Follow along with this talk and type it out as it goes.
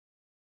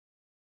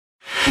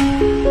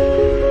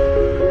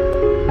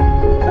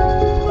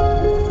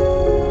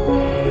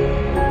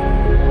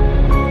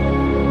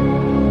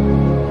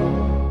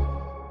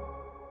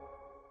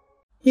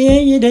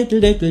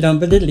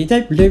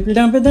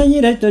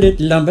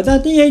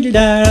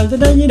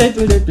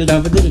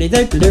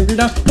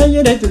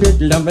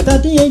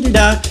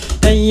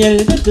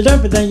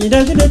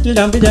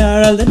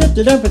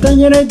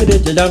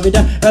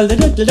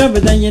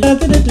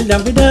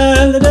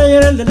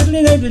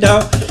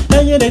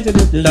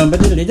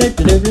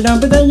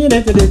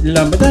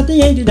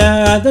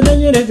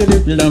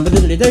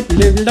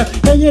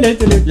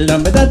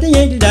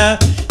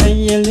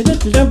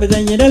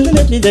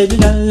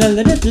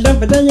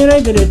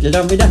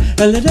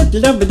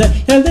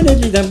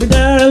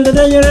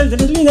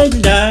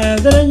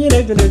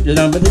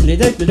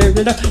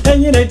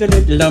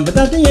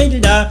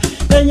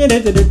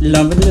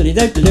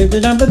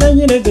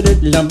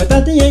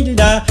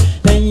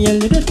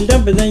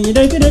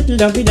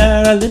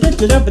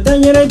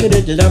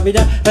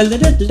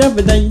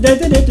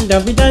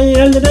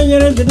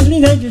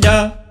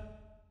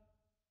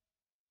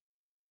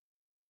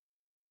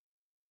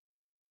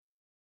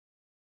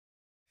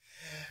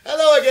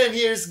Hello again,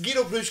 here's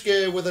Guido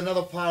Plüschke with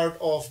another part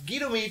of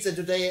Guido Meets, and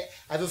today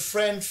I have a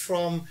friend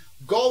from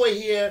Galway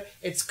here.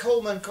 It's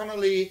Colman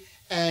Connolly,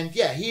 and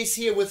yeah, he's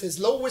here with his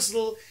low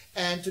whistle,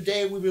 and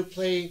today we will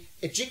play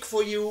a jig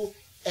for you,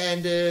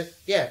 and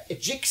yeah, a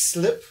jig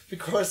slip,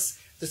 because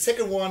the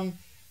second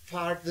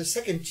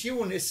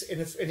tune is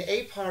in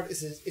A part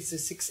is a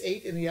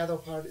 6/8, and the other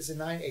part is a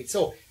 9/8.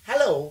 So,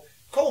 hello,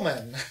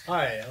 Coleman.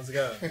 Hi, how's it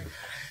going?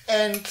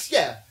 And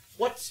yeah,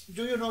 what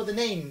do you know the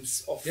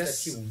names of the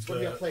tunes? What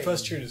we are The playing?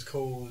 first tune is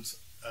called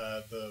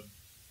the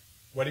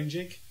Wedding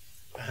Jig,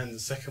 and the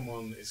second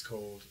one is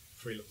called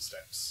Three Little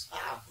Steps.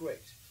 Ah,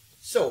 great.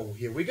 So,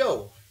 here we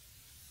go.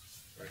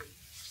 Ready?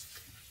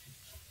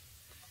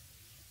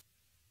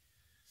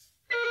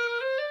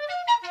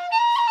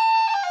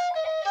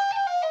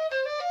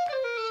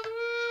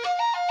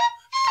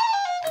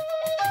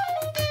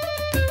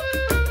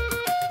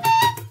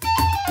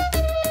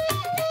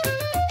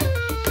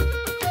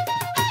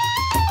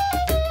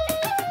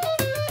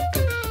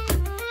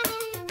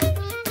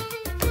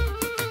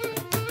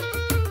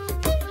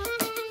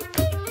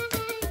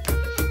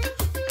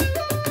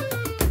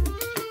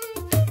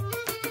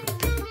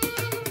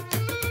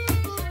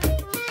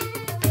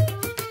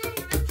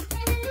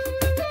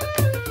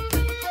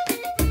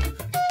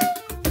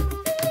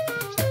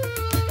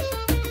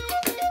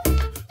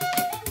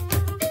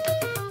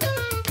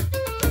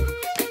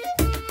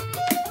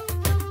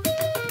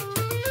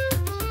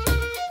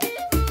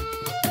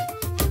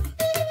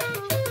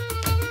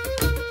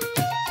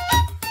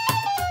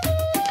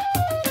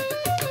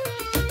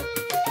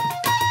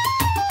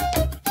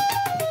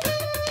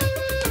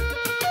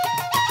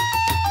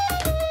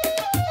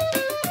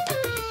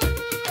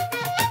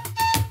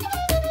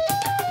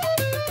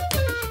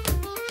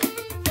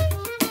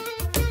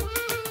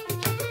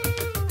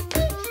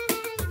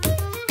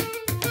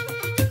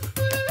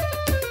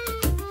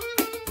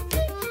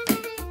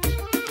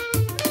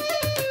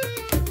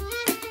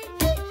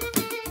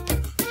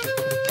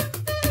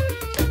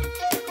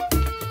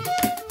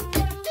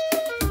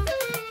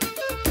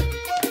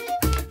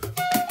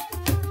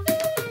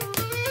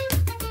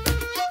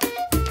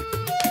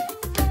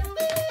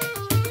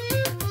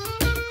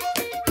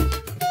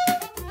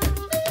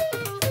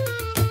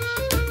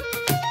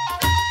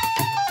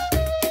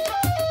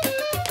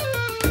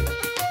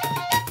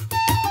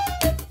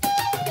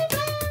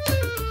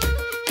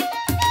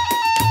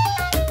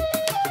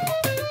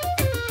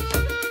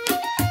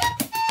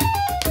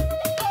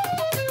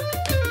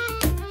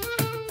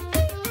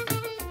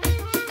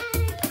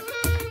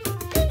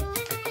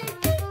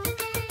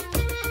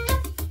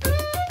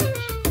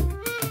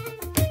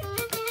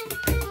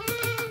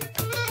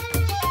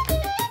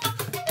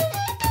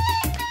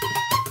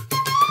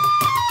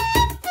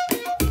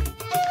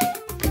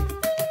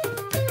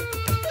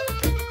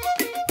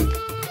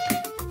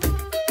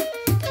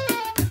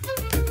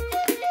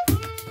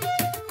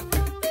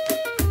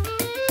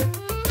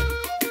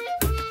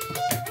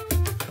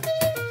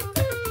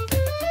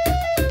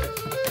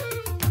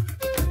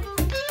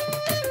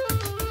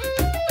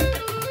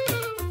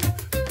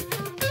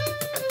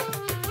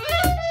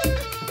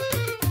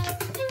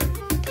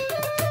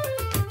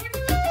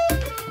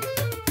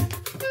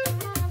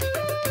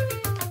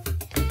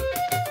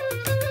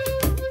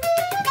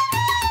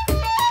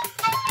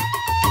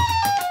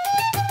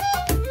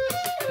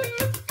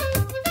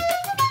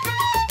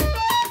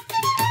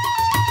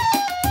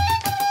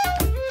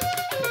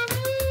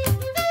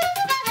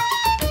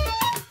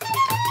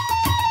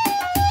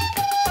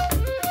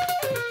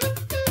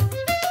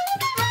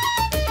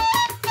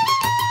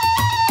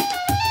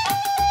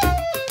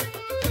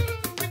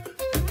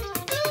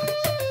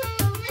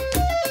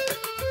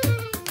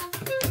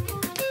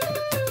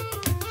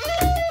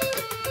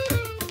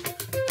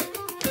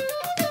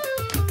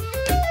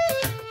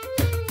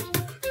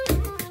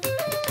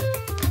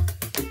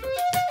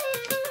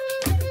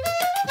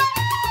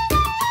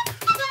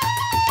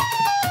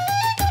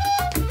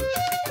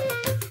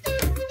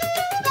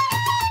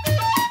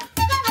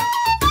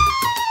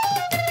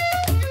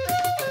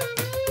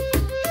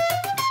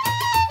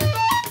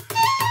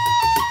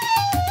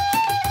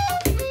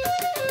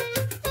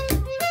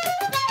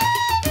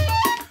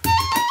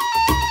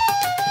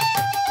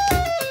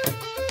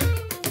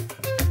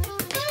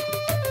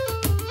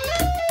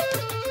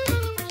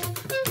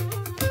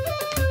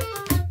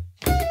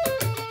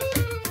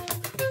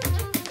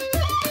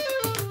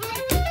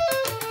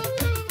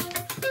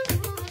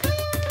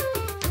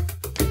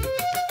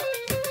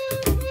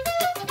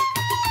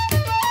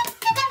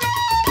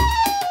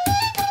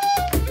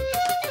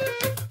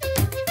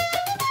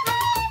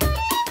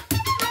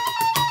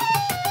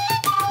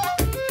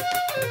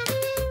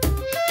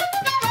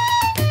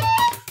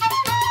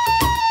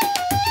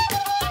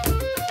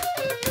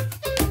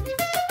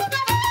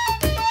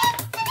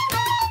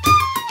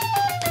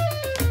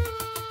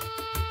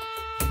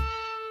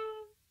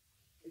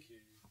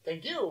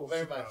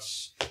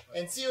 much.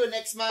 And see you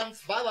next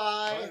month.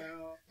 Bye-bye. Bye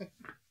now.